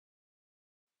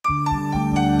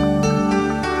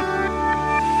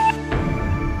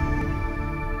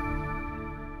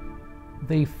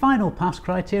The final pass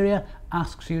criteria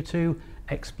asks you to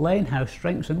explain how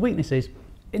strengths and weaknesses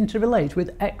interrelate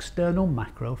with external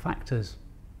macro factors.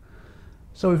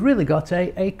 So we've really got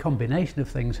a combination of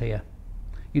things here.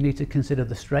 You need to consider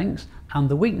the strengths and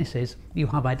the weaknesses you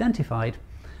have identified,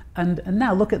 and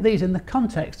now look at these in the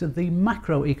context of the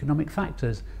macroeconomic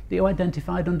factors that you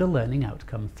identified under Learning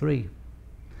Outcome 3.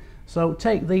 So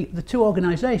take the two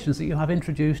organisations that you have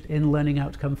introduced in Learning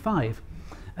Outcome 5,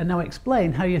 and now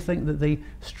explain how you think that the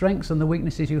strengths and the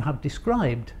weaknesses you have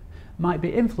described might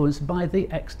be influenced by the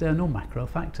external macro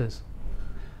factors.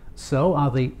 So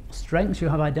are the strengths you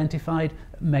have identified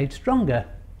made stronger,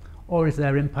 or is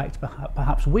their impact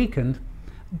perhaps weakened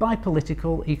by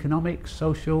political, economic,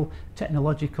 social,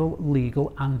 technological,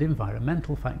 legal and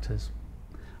environmental factors?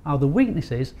 Are the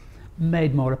weaknesses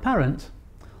made more apparent,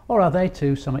 or are they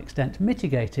to some extent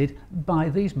mitigated by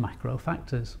these macro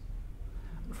factors?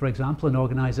 For example, an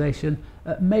organisation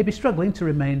may be struggling to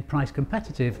remain price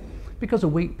competitive because a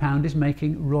weak pound is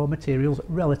making raw materials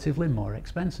relatively more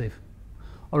expensive.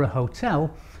 Or a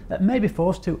hotel may be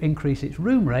forced to increase its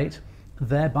room rate,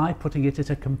 thereby putting it at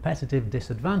a competitive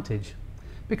disadvantage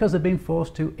because they've been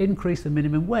forced to increase the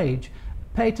minimum wage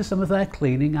paid to some of their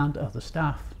cleaning and other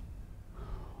staff.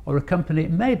 Or a company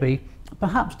may be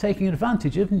perhaps taking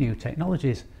advantage of new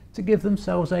technologies to give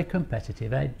themselves a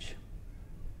competitive edge.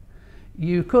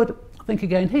 You could think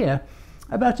again here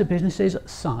about a business's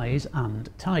size and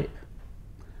type.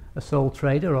 A sole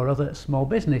trader or other small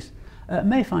business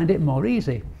may find it more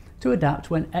easy to adapt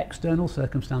when external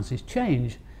circumstances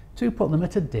change to put them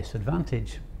at a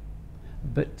disadvantage.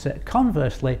 But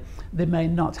conversely, they may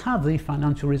not have the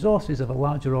financial resources of a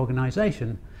larger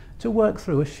organisation to work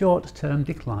through a short-term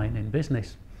decline in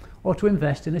business or to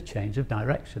invest in a change of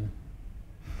direction.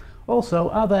 Also,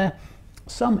 are there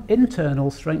some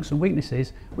internal strengths and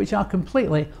weaknesses which are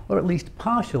completely or at least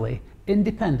partially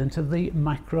independent of the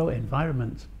macro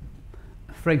environment?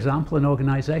 For example, an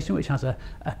organisation which has a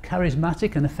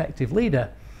charismatic and effective leader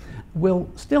will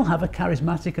still have a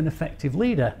charismatic and effective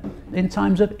leader in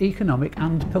times of economic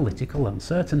and political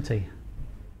uncertainty.